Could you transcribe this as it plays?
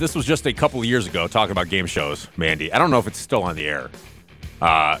This was just a couple of years ago talking about game shows, Mandy. I don't know if it's still on the air.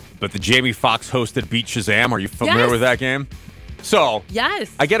 But the Jamie Foxx hosted Beat Shazam. Are you familiar with that game? So,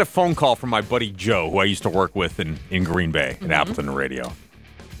 yes. I get a phone call from my buddy Joe, who I used to work with in Green Bay at Appleton Radio.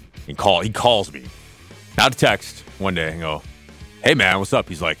 He calls me. Out of text one day and go, "Hey man, what's up?"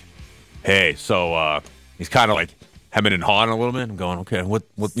 He's like, "Hey," so he's kind of like hemming and hawing a little bit. I'm going, "Okay, what's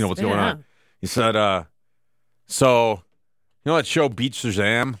going on?" He said, "So, you know that show Beat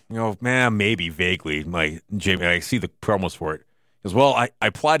Shazam?" You know, man, maybe vaguely. Like Jamie, I see the promos for it. He goes, "Well, I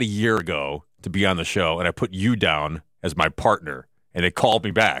applied a year ago to be on the show, and I put you down as my partner, and they called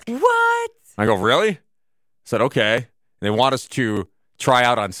me back." What? I go, "Really?" I said, "Okay." And they want us to try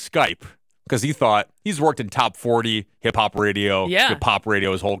out on Skype because he thought he's worked in top 40 hip-hop radio, pop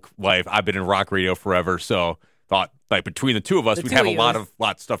radio his whole life. I've been in rock radio forever, so thought like between the two of us, we'd have a lot of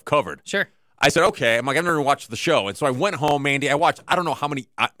stuff covered. Sure. I said, okay. I'm like, I've never watched the show. And so I went home, Mandy. I watched, I don't know how many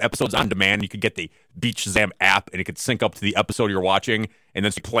episodes on demand. You could get the Beat Shazam app, and it could sync up to the episode you're watching, and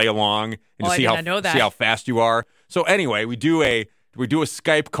then play along and just see how fast you are. So anyway, we do a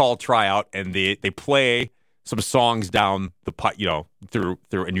Skype call tryout, and they play some songs down the through,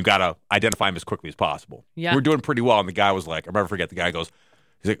 and you got to identify them as quickly as possible. Yeah. We're doing pretty well, and the guy was like, I'll never forget, the guy goes,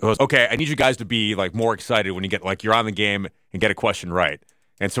 okay, I need you guys to be like more excited when you get like you're on the game and get a question right.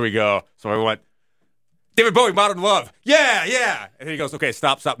 And so I went, David Bowie, Modern Love. Yeah. And he goes, okay,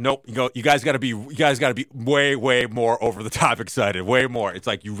 stop. Nope. You guys got to be way, way more over the top excited. Way more. It's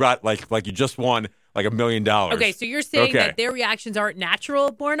like you you just won like $1 million. Okay, so you're saying that their reactions aren't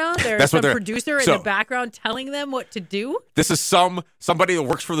natural, Borna? There's some producer in the background telling them what to do? This is somebody that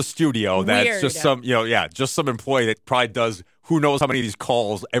works for the studio. That's just just some employee that probably does who knows how many of these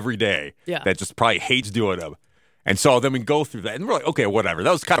calls every day. Yeah. That just probably hates doing them. And so then we go through that, and we're like, okay, whatever.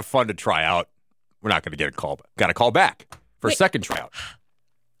 That was kind of fun to try out. We're not going to get a call. Got to call back for a second tryout.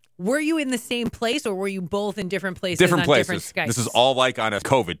 Were you in the same place, or were you both in different places? Different places. Different Skypes? This is all like on a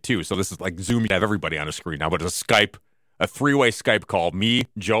COVID too. So this is like Zoom. You have everybody on a screen now, but it's a three-way Skype call. Me,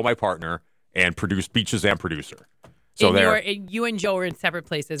 Joe, my partner, and Beat Shazam producer. So you and Joe were in separate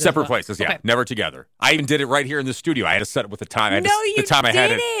places. Separate places, yeah, never together. I even did it right here in the studio. I had to set it with the time. You didn't. I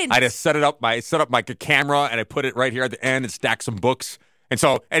had to set up my camera, and I put it right here at the end and stacked some books. And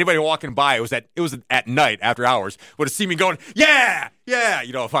so anybody walking by, it was at night after hours, would have seen me going, yeah.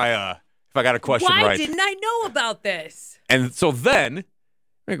 You know, if I got a question right. Why didn't I know about this? And so then,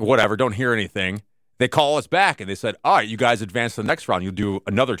 whatever, don't hear anything. They call us back, and they said, all right, you guys advance to the next round. You'll do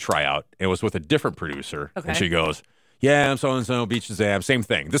another tryout. It was with a different producer. Okay. And she goes, yeah, I'm so-and-so, Beat Shazam, same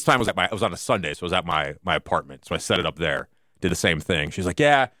thing. This time it was on a Sunday, so it was at my apartment. So I set it up there, did the same thing. She's like,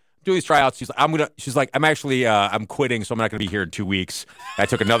 yeah, do these tryouts. I'm quitting, so I'm not going to be here in 2 weeks. I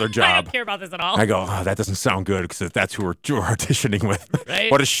took another job. I don't care about this at all. I go, that doesn't sound good, because that's who we're auditioning with.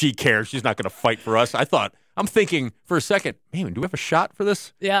 Right? What does she care? She's not going to fight for us. I'm thinking for a second, man, do we have a shot for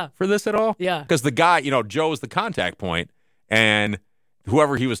this? Yeah. For this at all? Yeah. Because the guy, Joe was the contact point, and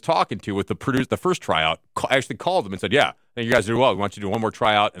whoever he was talking to with the first tryout actually called him and said, yeah, I think you guys do well. We want you to do one more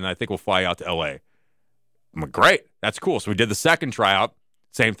tryout, and I think we'll fly out to L.A. I'm like, great. That's cool. So we did the second tryout.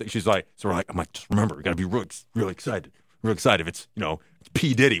 Same thing. She's like, I'm like, just remember, you got to be really excited. Real excited. If it's, it's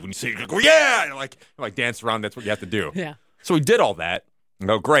P. Diddy. When you say, you go, yeah, and like dance around. That's what you have to do. Yeah. So we did all that. I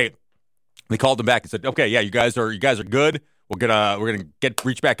go, great. They called him back and said, okay, yeah, you guys are good. We're gonna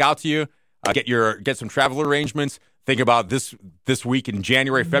reach back out to you. Get some travel arrangements. Think about this week in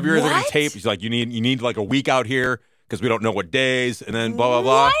January, February. What? They're gonna tape. He's like, you need like a week out here because we don't know what days, and then blah blah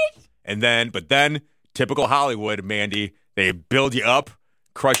blah. And then typical Hollywood, Mandy, they build you up,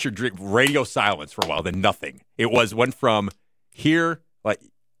 crush your dream, radio silence for a while, then nothing. Went from here, like,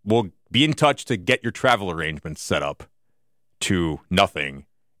 we'll be in touch to get your travel arrangements set up, to nothing.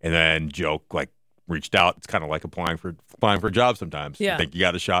 And then Joe reached out. It's kind of like applying for a job sometimes. Yeah. You think you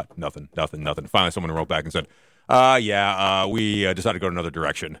got a shot? Nothing. Finally, someone wrote back and said, we decided to go another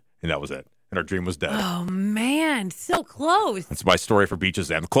direction, and that was it. And our dream was dead. Oh, man. So close. That's my story for Beat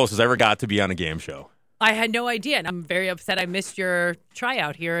Shazam. The closest I ever got to be on a game show. I had no idea, and I'm very upset I missed your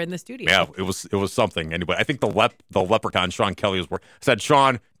tryout here in the studio. Yeah, it was something. Anyway, I think the leprechaun, Sean Kelly, said,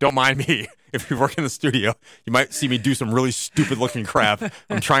 Sean, don't mind me. If you work in the studio, you might see me do some really stupid-looking crap.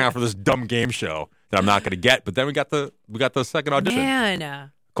 I'm trying out for this dumb game show that I'm not going to get. But then we got the second audition.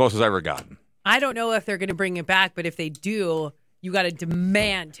 Man. Closest I ever gotten. I don't know if they're going to bring it back, but if they do, you got to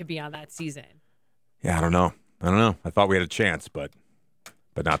demand to be on that season. Yeah, I don't know. I thought we had a chance, but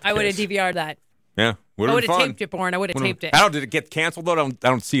not the I would have case. DVR'd that. Yeah, I would have taped it, Born. I would have taped it. Did it get canceled though? I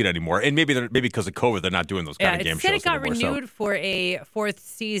don't see it anymore. And maybe because of COVID, they're not doing those kind of game shows anymore. It got renewed for a fourth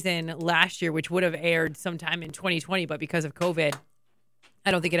season last year, which would have aired sometime in 2020, but because of COVID,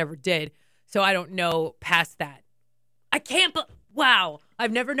 I don't think it ever did. So I don't know past that. I can't. Wow.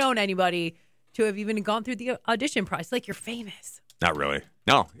 I've never known anybody to have even gone through the audition process. Like, you're famous. Not really.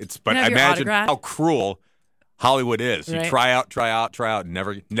 No, but I imagine how cruel Hollywood is. You try out,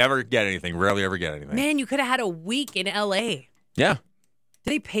 never get anything. Rarely ever get anything. Man, you could have had a week in L.A. Yeah. Do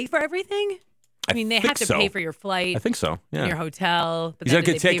they pay for everything? I mean, they have to pay for your flight. I think so. Yeah. Your hotel. But then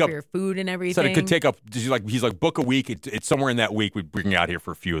they pay for your food and everything. So it could take up. He's like book a week. It's somewhere in that week. We bring you out here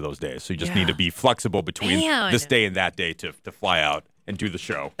for a few of those days. So you just need to be flexible between this day and that day to fly out and do the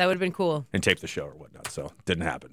show. That would have been cool. And tape the show or whatnot. So it didn't happen.